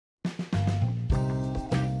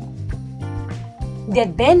The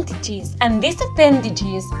advantages and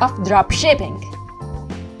disadvantages of dropshipping.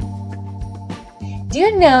 Do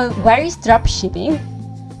you know what is dropshipping?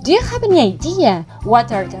 Do you have any idea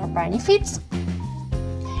what are their benefits?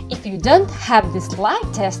 If you don't have the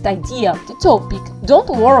slightest idea of the topic, don't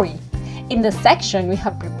worry. In the section we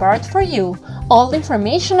have prepared for you all the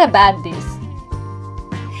information about this.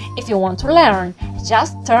 If you want to learn,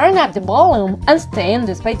 just turn up the volume and stay on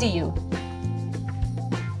this video.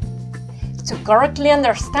 To correctly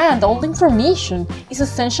understand all the information, it's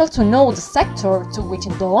essential to know the sector to which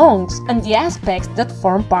it belongs and the aspects that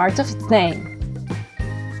form part of its name.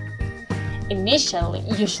 Initially,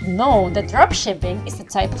 you should know that dropshipping is a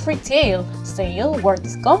type of retail sale where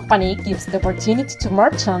this company gives the opportunity to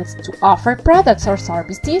merchants to offer products or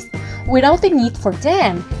services without the need for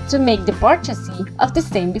them to make the purchase of the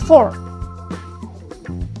same before.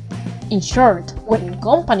 In short, when a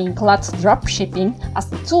company includes dropshipping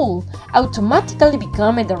as a tool, automatically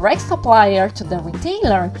become a direct supplier to the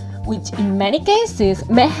retailer, which in many cases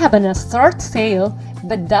may have an assured sale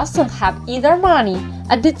but doesn't have either money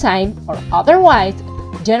at the time or otherwise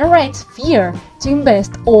generates fear to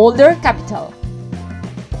invest all their capital.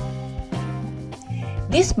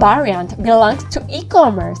 This variant belongs to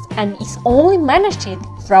e-commerce and is only managed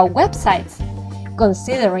through websites.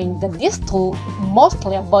 Considering that this tool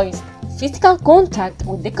mostly avoids physical contact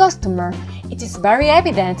with the customer, it is very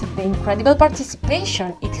evident the incredible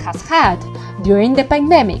participation it has had during the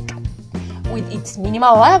pandemic. With its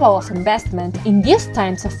minimal level of investment in these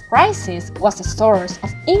times of crisis was a source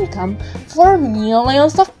of income for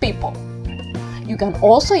millions of people. You can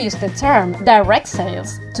also use the term direct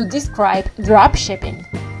sales to describe dropshipping.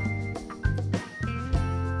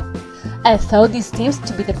 Although this seems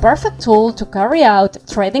to be the perfect tool to carry out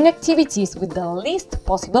trading activities with the least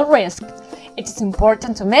possible risk, it is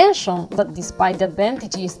important to mention that despite the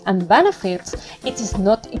advantages and benefits, it is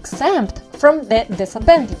not exempt from the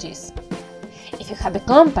disadvantages. If you have a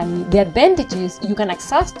company, the advantages you can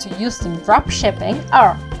access to using dropshipping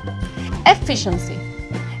are: efficiency.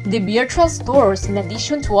 The virtual stores, in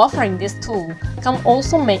addition to offering this tool, can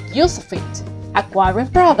also make use of it, acquiring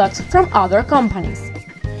products from other companies.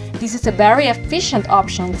 This is a very efficient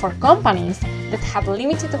option for companies that have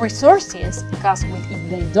limited resources because with it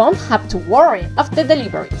they don't have to worry of the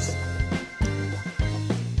deliveries.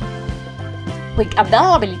 Quick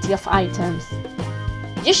availability of items.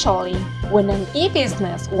 Usually, when an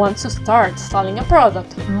e-business wants to start selling a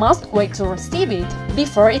product, it must wait to receive it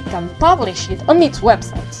before it can publish it on its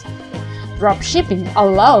website. Dropshipping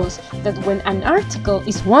allows that when an article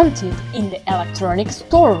is wanted in the electronic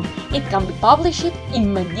store, it can be published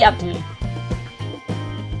immediately.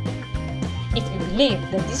 If you believe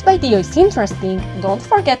that this video is interesting, don't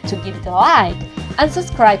forget to give it a like and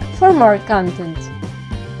subscribe for more content.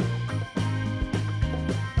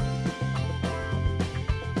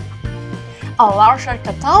 A larger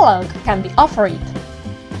catalog can be offered.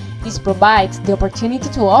 This provides the opportunity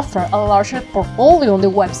to offer a larger portfolio on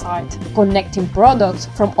the website, connecting products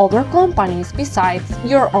from other companies besides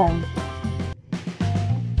your own.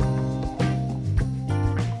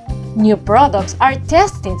 New products are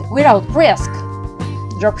tested without risk.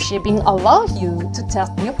 Dropshipping allows you to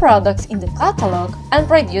test new products in the catalog and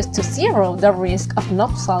reduce to zero the risk of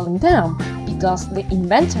not selling them, because the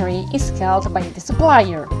inventory is held by the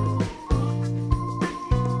supplier.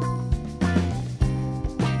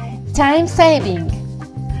 Time saving.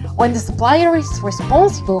 When the supplier is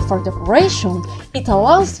responsible for the operation, it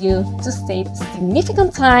allows you to save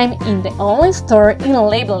significant time in the online store in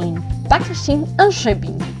labeling, packaging, and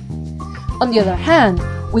shipping. On the other hand,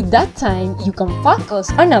 with that time, you can focus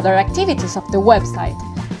on other activities of the website,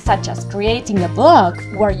 such as creating a blog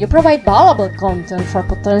where you provide valuable content for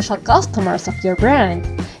potential customers of your brand,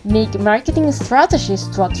 make marketing strategies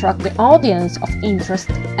to attract the audience of interest,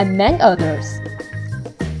 among others.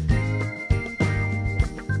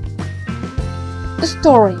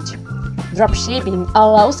 Storage. Dropshipping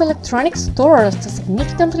allows electronic stores to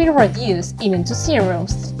significantly reduce, even to zero,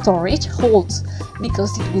 storage holds,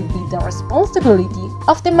 because it will be the responsibility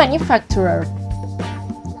of the manufacturer.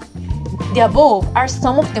 The above are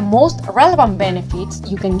some of the most relevant benefits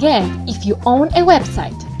you can get if you own a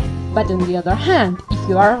website. But on the other hand, if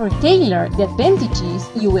you are a retailer, the advantages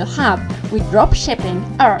you will have with dropshipping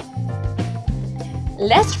are: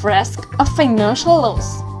 less risk of financial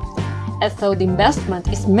loss. Although the investment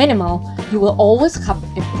is minimal, you will always have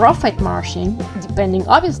a profit margin, depending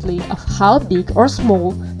obviously on how big or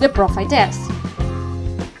small the profit is.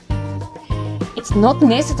 It's not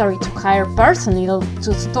necessary to hire personnel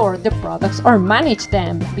to store the products or manage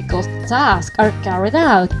them, because the tasks are carried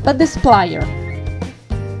out by the supplier.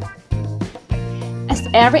 As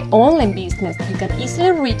every online business, you can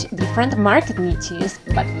easily reach different market niches,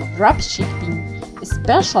 but with dropshipping,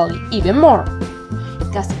 especially even more,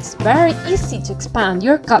 because it's very easy to expand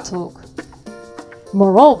your catalog.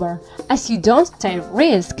 Moreover, as you don't take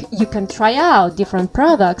risk, you can try out different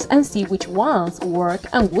products and see which ones work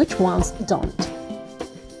and which ones don't.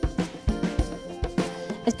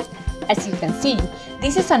 As you can see,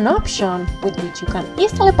 this is an option with which you can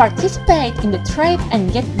easily participate in the trade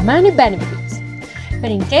and get many benefits. But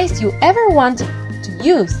in case you ever want to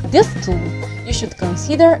use this tool, you should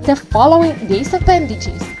consider the following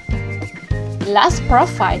disadvantages. Less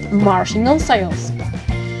profit margin on sales.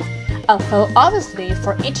 Although obviously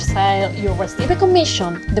for each sale you receive a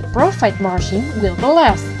commission, the profit margin will be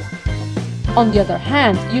less. On the other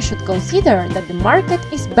hand, you should consider that the market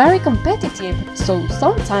is very competitive, so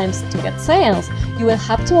sometimes to get sales, you will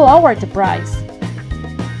have to lower the price.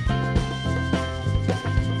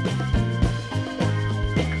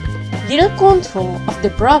 Little control of the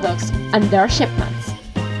products and their shipments.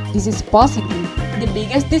 This is possibly the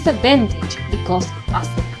biggest disadvantage because as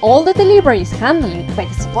all the delivery is handled by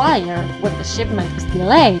the supplier, when the shipment is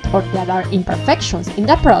delayed or there are imperfections in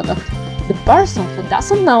the product, the person who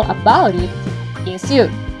doesn't know about it is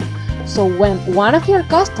you. So when one of your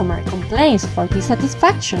customers complains for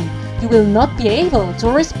dissatisfaction, you will not be able to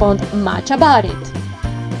respond much about it.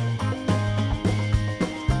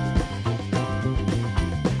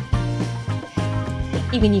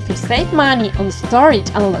 Even if you save money on storage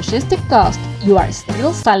and logistic costs, you are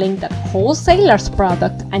still selling that wholesaler's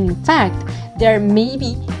product, and in fact, there may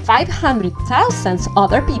be 500,000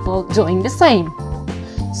 other people doing the same.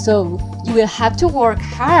 So, you will have to work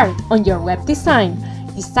hard on your web design,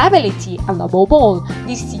 usability, and above all,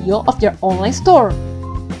 the SEO of your online store.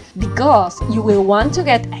 Because you will want to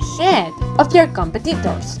get ahead of your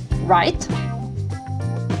competitors, right?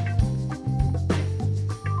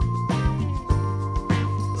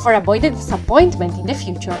 For avoiding disappointment in the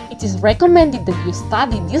future, it is recommended that you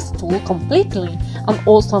study this tool completely and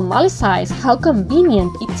also analyze how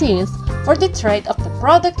convenient it is for the trade of the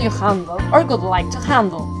product you handle or would like to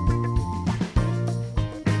handle.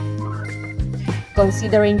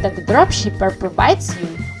 Considering that the dropshipper provides you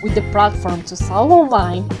with the platform to sell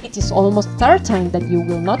online, it is almost certain that you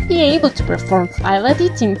will not be able to perform file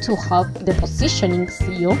editing to help the positioning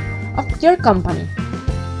SEO of your company.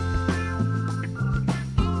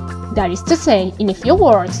 That is to say, in a few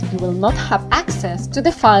words, you will not have access to the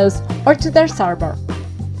files or to their server.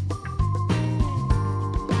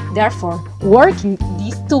 Therefore, working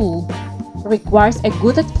this tool requires a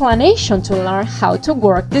good explanation to learn how to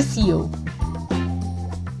work the SEO.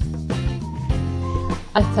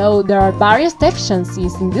 Although there are various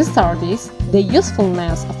deficiencies in this service, the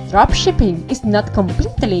usefulness of dropshipping is not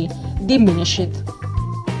completely diminished.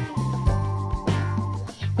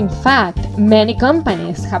 In fact, many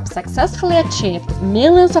companies have successfully achieved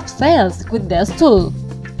millions of sales with this tool,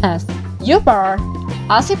 as Uber,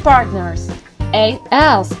 Aussie Partners,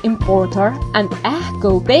 AS Importer, and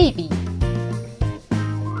Go Baby.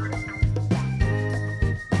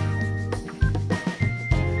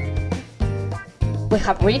 We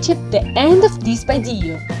have reached the end of this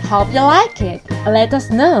video. Hope you like it. Let us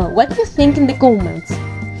know what you think in the comments.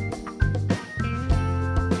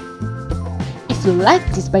 If you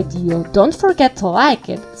liked this video, don't forget to like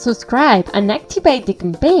it, subscribe and activate the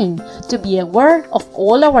campaign to be aware of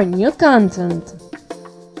all our new content.